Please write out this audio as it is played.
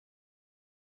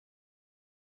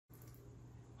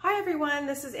Hi everyone,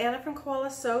 this is Anna from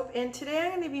Koala Soap, and today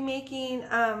I'm going to be making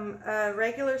a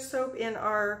regular soap in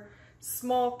our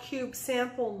small cube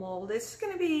sample mold. This is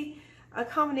going to be a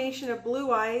combination of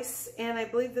blue ice, and I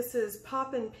believe this is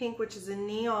Poppin pink, which is a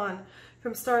neon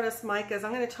from StarDust Micas.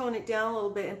 I'm going to tone it down a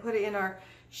little bit and put it in our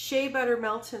Shea Butter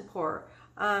melt and pour.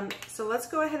 So let's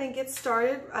go ahead and get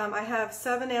started. I have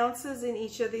 7 ounces in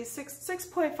each of these,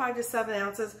 6.5 to 7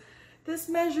 ounces. This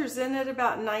measures in at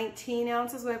about 19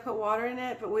 ounces when I put water in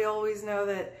it, but we always know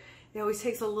that it always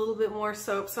takes a little bit more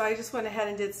soap. So I just went ahead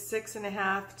and did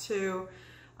 6.5 to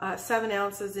 7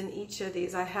 ounces in each of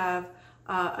these. I have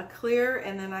a clear,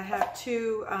 and then I have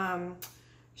 2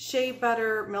 Shea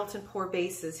Butter melt and pour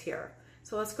bases here.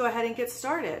 So let's go ahead and get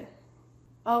started.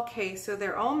 Okay, so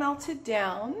they're all melted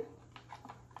down.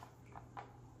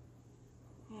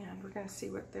 And we're going to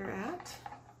see what they're at.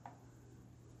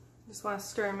 Just want to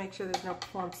stir and make sure there's no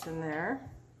clumps in there.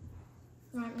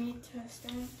 You want me to stir?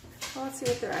 Well, let's see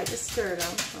what they're at. I just stirred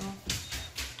them. Oh,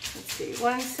 let's see,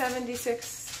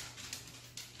 176,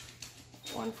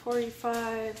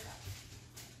 145,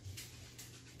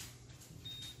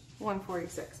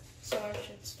 146. So I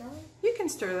should stir? You can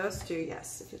stir those too,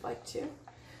 yes, if you'd like to.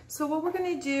 So what we're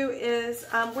going to do is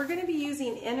we're going to be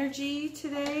using Energy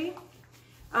today.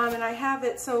 And I have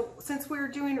it, so since we're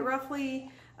doing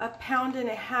roughly 1.5 pounds,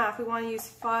 we want to use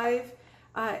 5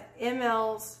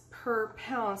 mLs per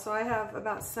pound. So I have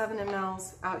about 7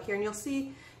 mLs out here, and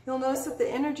you'll notice that the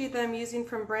Energy that I'm using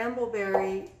from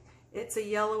Brambleberry, it's a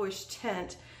yellowish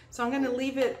tint. So I'm going to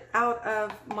leave it out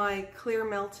of my clear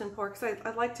melt and pour because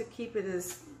I'd like to keep it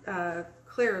as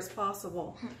clear as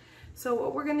possible. So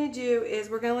what we're going to do is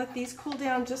we're going to let these cool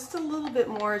down just a little bit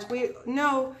more. As we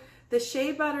know, the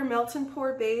Shea Butter melt and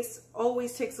pour base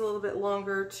always takes a little bit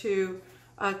longer to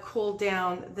cool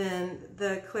down than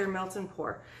the clear melt and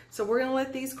pour. So we're going to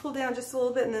let these cool down just a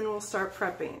little bit, and then we'll start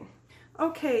prepping.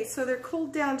 Okay, so they're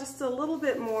cooled down just a little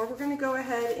bit more. We're going to go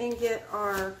ahead and get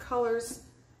our colors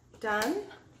done.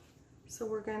 So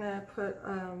we're going to put,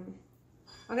 I'm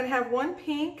going to have 1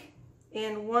 pink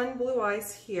and 1 blue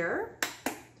ice here.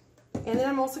 And then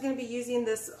I'm also going to be using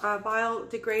this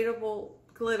biodegradable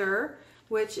glitter,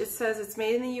 which it says it's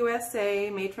made in the USA,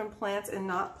 made from plants and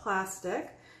not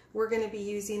plastic. We're going to be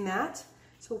using that.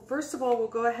 So first of all, we'll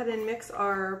go ahead and mix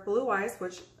our blue ice,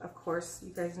 which of course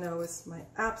you guys know is my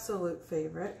absolute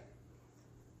favorite.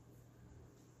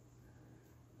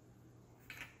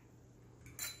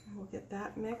 We'll get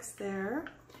that mixed there.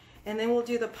 And then we'll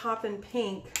do the Poppin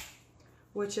pink,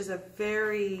 which is a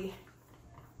very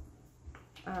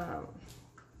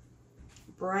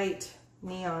bright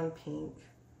neon pink.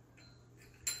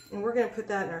 And we're going to put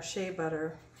that in our Shea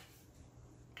Butter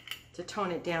to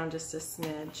tone it down just a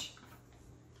smidge.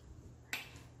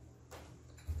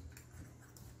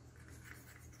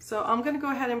 So I'm going to go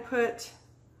ahead and put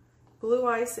blue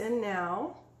ice in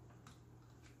now.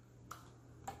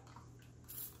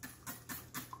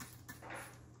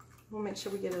 We'll make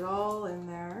sure we get it all in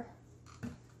there.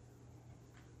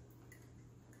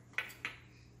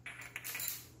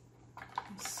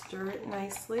 Stir it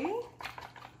nicely.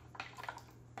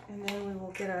 And then we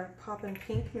will get our Poppin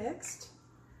pink mixed,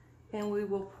 and we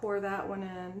will pour that one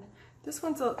in. This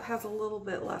one has a little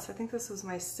bit less. I think this was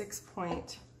my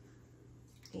 6.8,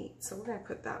 so we're going to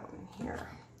put that one in here.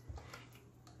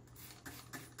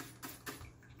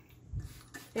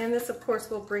 And this, of course,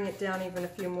 will bring it down even a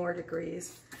few more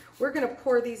degrees. We're going to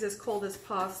pour these as cold as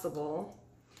possible.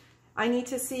 I need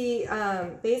to see,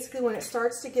 basically when it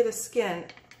starts to get a skin,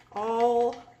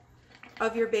 all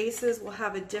of your bases will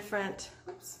have a different,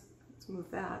 oops, let's move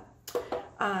that.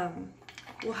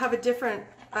 We'll have a different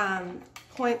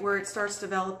point where it starts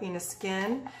developing a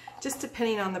skin, just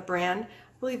depending on the brand.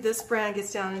 I believe this brand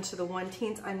gets down into the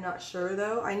 1-teens. I'm not sure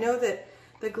though. I know that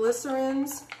the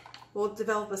Glycerins will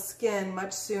develop a skin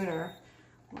much sooner.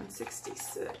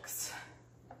 166,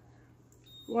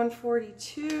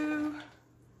 142,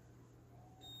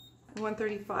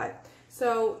 135.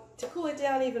 So to cool it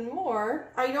down even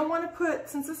more, I don't want to put,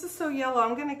 since this is so yellow,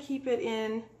 I'm going to keep it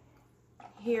in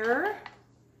here.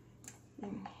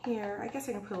 In here. I guess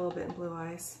I can put a little bit in blue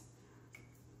ice.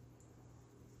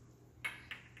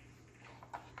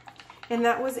 And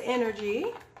that was Energy.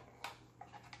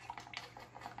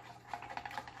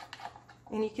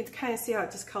 And you can kind of see how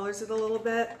it discolors it a little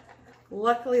bit.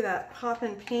 Luckily that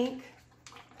Poppin pink,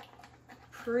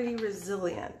 pretty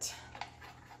resilient.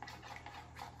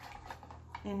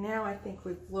 And now I think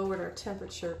we've lowered our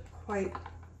temperature quite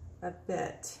a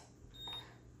bit.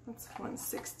 That's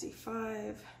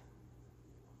 165.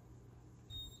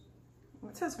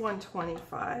 It says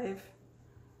 125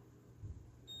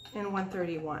 and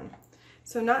 131.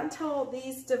 So not until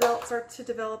these start to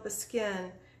develop a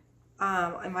skin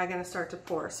am I going to start to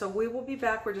pour. So we will be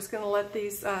back. We're just going to let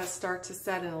these start to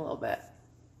set in a little bit.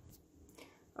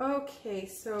 Okay,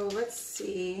 so let's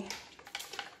see.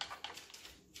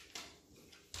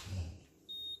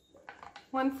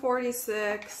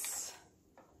 146,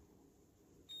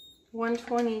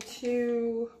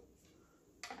 122,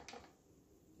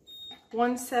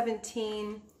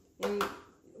 117, and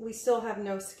we still have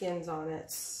no skins on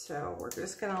it, so we're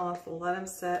just gonna let them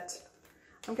set.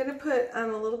 I'm gonna put a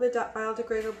little bit of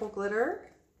biodegradable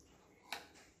glitter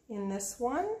in this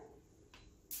one.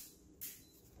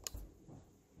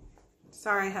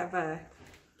 Sorry, I have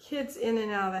kids in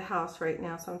and out of the house right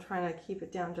now, so I'm trying to keep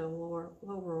it down to a low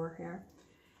roar here.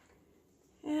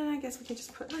 And I guess we can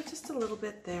just put just a little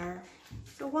bit there.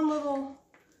 So one little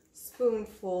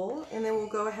spoonful, and then we'll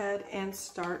go ahead and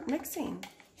start mixing.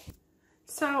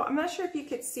 So I'm not sure if you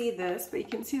could see this, but you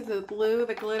can see the blue,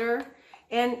 the glitter.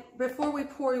 And before we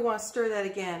pour, we want to stir that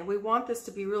again. We want this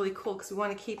to be really cool because we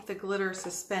want to keep the glitter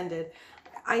suspended.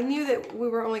 I knew that we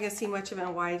were only going to see much of it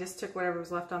in white. I just took whatever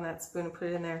was left on that spoon and put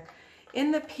it in there.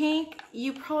 In the pink,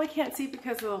 you probably can't see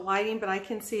because of the lighting, but I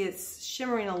can see it's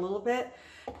shimmering a little bit,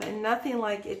 but nothing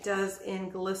like it does in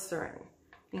glycerin,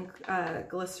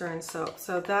 glycerin soap.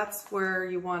 So that's where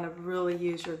you want to really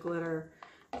use your glitter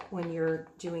when you're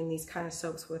doing these kind of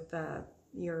soaps with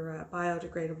your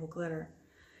biodegradable glitter.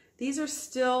 These are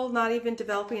still not even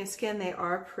developing a skin. They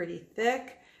are pretty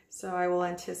thick, so I will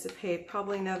anticipate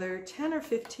probably another 10 or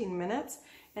 15 minutes,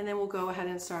 and then we'll go ahead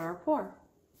and start our pour.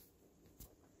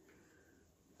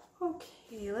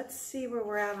 Okay, let's see where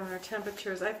we're at on our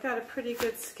temperatures. I've got a pretty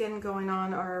good skin going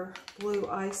on our blue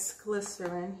ice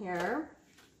glycerin here.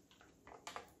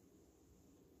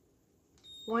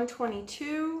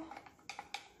 122.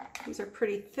 These are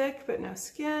pretty thick, but no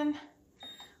skin.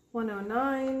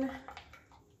 109.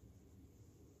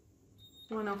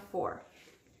 104.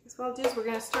 So what I'll do is we're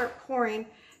going to start pouring.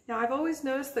 Now I've always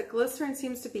noticed that glycerin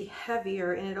seems to be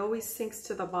heavier and it always sinks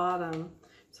to the bottom.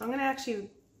 So I'm going to actually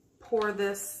pour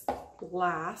this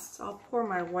last. I'll pour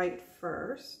my white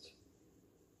first.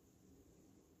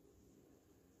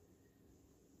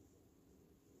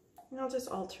 And I'll just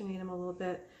alternate them a little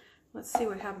bit. Let's see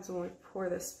what happens when we pour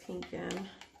this pink in.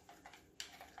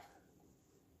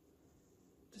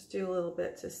 Just do a little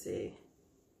bit to see.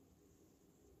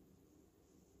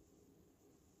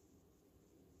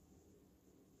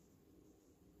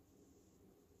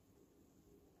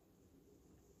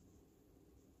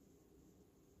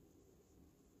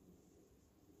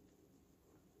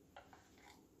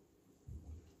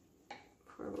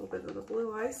 Pour a little bit of the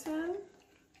blue ice in.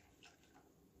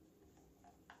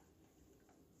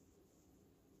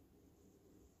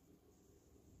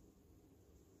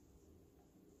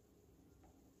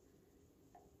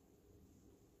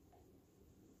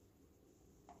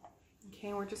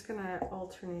 Okay, we're just going to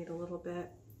alternate a little bit.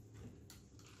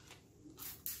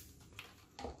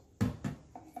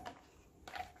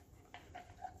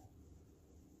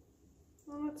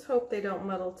 Well, let's hope they don't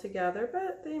muddle together,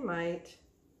 but they might.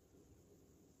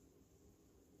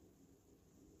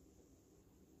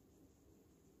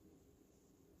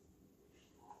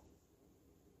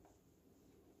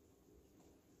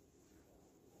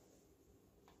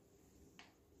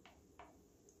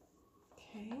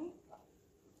 Okay.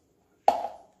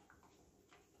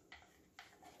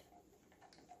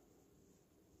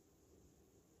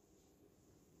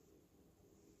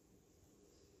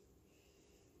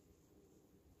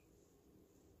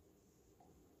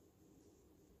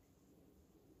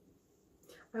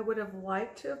 I would have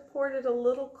liked to have poured it a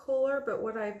little cooler, but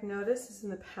what I've noticed is in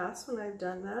the past when I've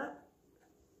done that,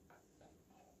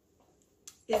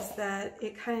 is that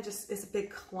it kind of just is a big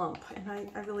clump, and I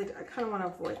kind of want to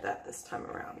avoid that this time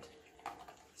around.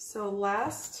 So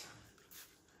last,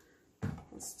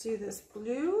 let's do this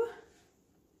blue.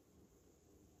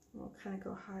 We'll kind of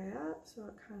go high up, so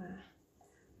it kind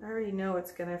of, I already know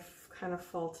it's going to kind of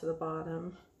fall to the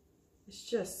bottom. It's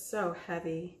just so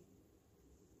heavy.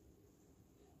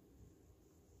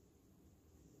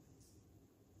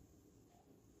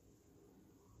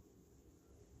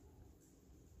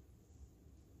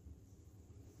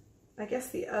 I guess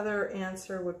the other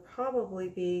answer would probably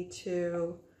be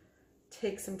to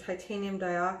take some titanium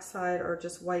dioxide or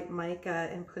just white mica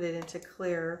and put it into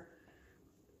clear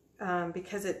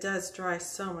because it does dry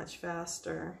so much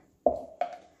faster.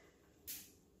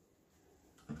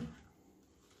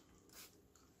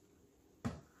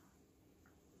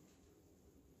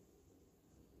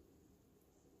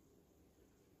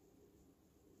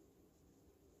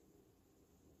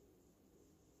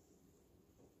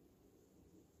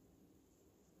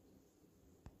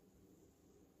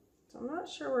 So I'm not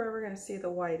sure we're ever going to see the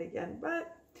white again,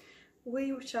 but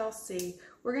we shall see.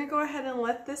 We're going to go ahead and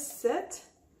let this sit,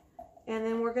 and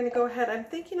then we're going to go ahead. I'm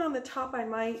thinking on the top I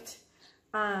might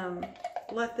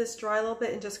let this dry a little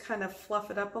bit and just kind of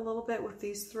fluff it up a little bit with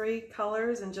these 3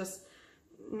 colors and just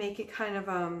make it kind of,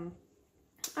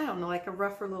 I don't know, like a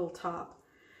rougher little top.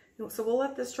 So we'll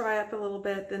let this dry up a little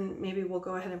bit, then maybe we'll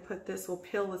go ahead and put this, we'll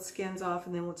peel the skins off,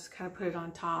 and then we'll just kind of put it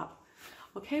on top.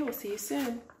 Okay, we'll see you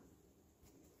soon.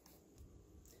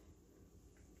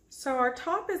 So our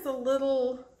top is a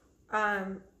little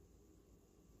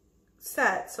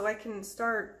set, so I can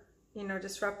start, you know,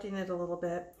 disrupting it a little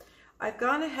bit. I've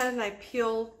gone ahead and I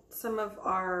peeled some of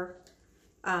our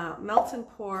melt and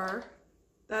pour.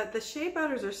 The Shea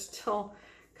Butters are still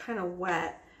kind of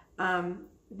wet.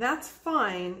 That's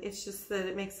fine, it's just that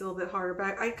it makes it a little bit harder,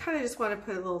 but I kind of just want to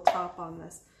put a little top on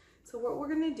this. So what we're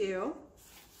going to do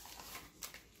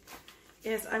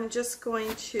is I'm just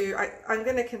going to, I'm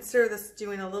going to consider this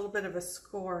doing a little bit of a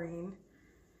scoring.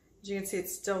 As you can see,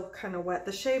 it's still kind of wet.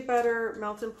 The Shea Butter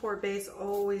melt and pour base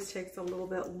always takes a little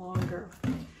bit longer.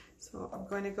 So I'm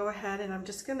going to go ahead and I'm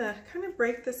just going to kind of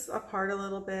break this apart a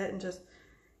little bit and just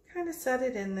kind of set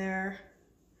it in there.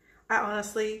 I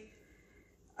honestly,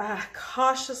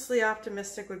 cautiously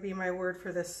optimistic would be my word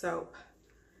for this soap.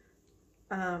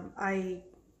 I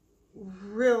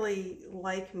really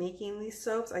like making these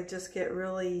soaps. I just get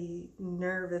really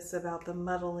nervous about the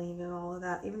muddling and all of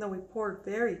that, even though we poured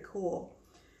very cool.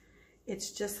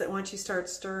 It's just that once you start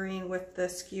stirring with the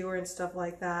skewer and stuff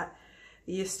like that,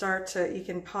 you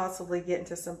can possibly get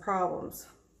into some problems.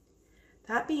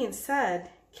 That being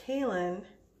said, Kaylin,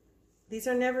 these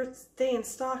are never stay in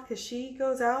stock because she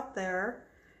goes out there.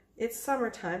 It's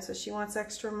summertime, so she wants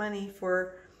extra money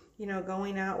for, you know,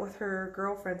 going out with her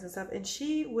girlfriends and stuff. And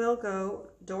she will go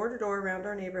door to door around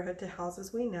our neighborhood to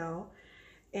houses we know.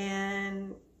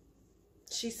 And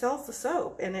she sells the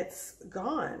soap and it's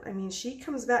gone. I mean, she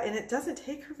comes back and it doesn't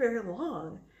take her very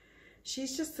long.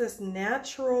 She's just this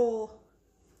natural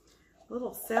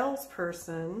little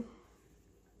salesperson.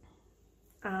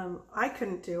 I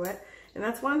couldn't do it. And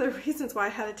that's one of the reasons why I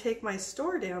had to take my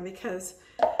store down, because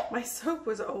my soap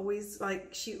was always like,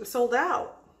 she was sold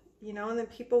out, you know, and then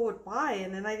people would buy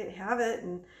and then I didn't have it.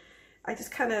 And I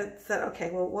just kind of said, okay,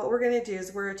 well, what we're going to do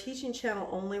is we're a teaching channel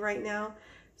only right now.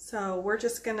 So we're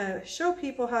just going to show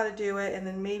people how to do it. And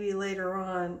then maybe later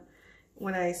on,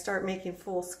 when I start making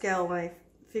full scale, when I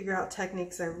figure out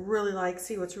techniques I really like,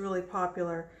 see what's really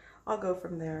popular, I'll go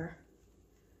from there.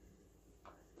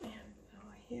 And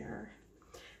here.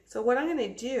 So what I'm going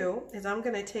to do is I'm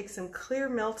going to take some clear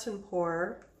melt and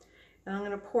pour, and I'm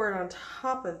going to pour it on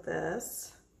top of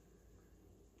this.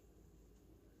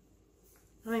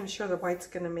 I'm not even sure the white's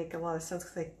going to make a lot of sense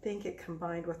because I think it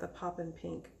combined with the Poppin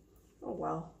pink. Oh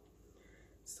well,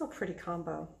 still pretty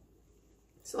combo.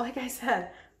 So like I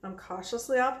said, I'm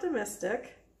cautiously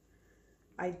optimistic.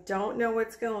 I don't know what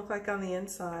it's going to look like on the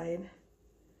inside.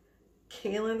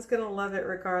 Kaylin's going to love it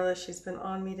regardless. She's been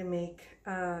on me to make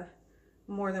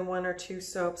more than 1 or 2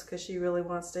 soaps because she really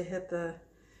wants to hit the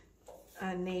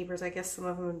neighbors. I guess some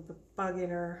of them have been bugging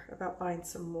her about buying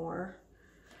some more.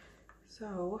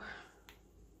 So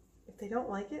if they don't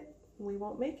like it, we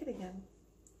won't make it again.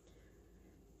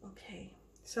 Okay,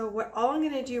 so all I'm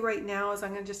going to do right now is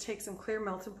I'm going to just take some clear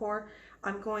melt and pour.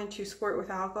 I'm going to squirt with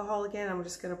alcohol again. I'm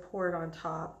just going to pour it on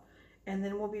top, and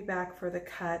then we'll be back for the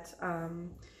cut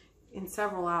in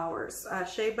several hours.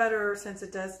 Shea Butter, since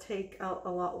it does take a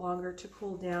lot longer to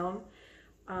cool down,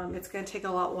 it's going to take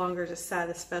a lot longer to set,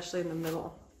 especially in the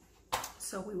middle.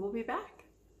 So we will be back.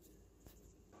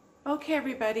 Okay,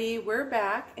 everybody, we're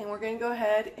back, and we're going to go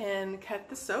ahead and cut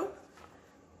the soap.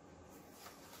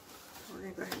 We're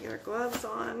going to go ahead and get our gloves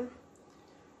on. And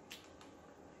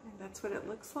that's what it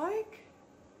looks like.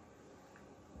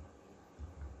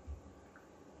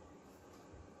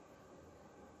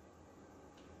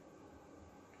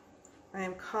 I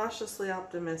am cautiously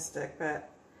optimistic, but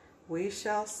we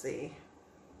shall see.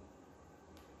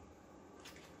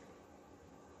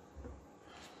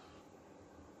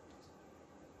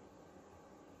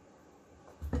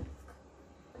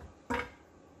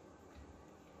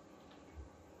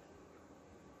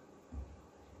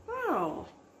 Oh,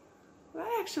 that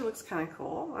actually looks kind of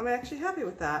cool. I'm actually happy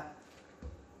with that.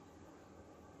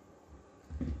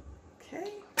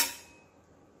 Okay.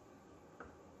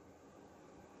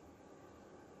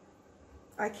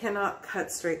 I cannot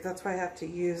cut straight. That's why I have to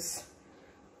use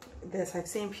this. I've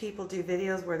seen people do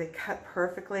videos where they cut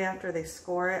perfectly after they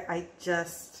score it. I'm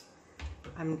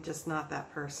just not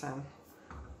that person.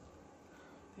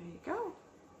 There you go.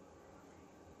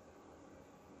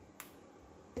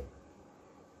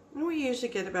 And we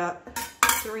usually get about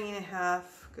 3.5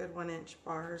 good 1-inch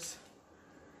bars.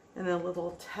 And a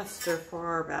little tester for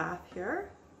our bath here.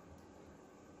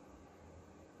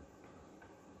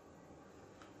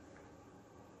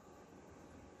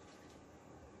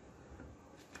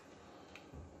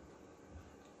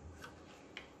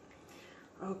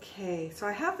 Okay, so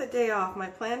I have the day off. My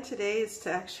plan today is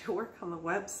to actually work on the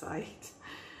website.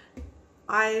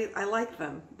 I like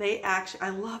them. I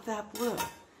love that blue.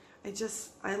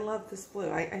 I love this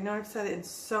blue. I know I've said it in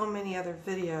so many other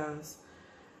videos.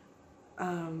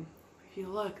 If you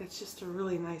look, it's just a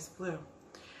really nice blue.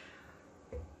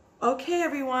 Okay,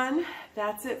 everyone,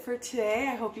 that's it for today.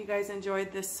 I hope you guys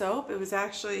enjoyed this soap.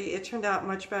 It turned out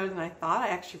much better than I thought. I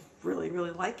actually really,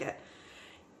 really like it.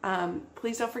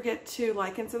 Please don't forget to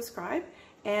like and subscribe,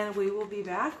 and we will be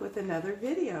back with another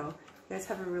video. You guys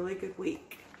have a really good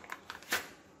week.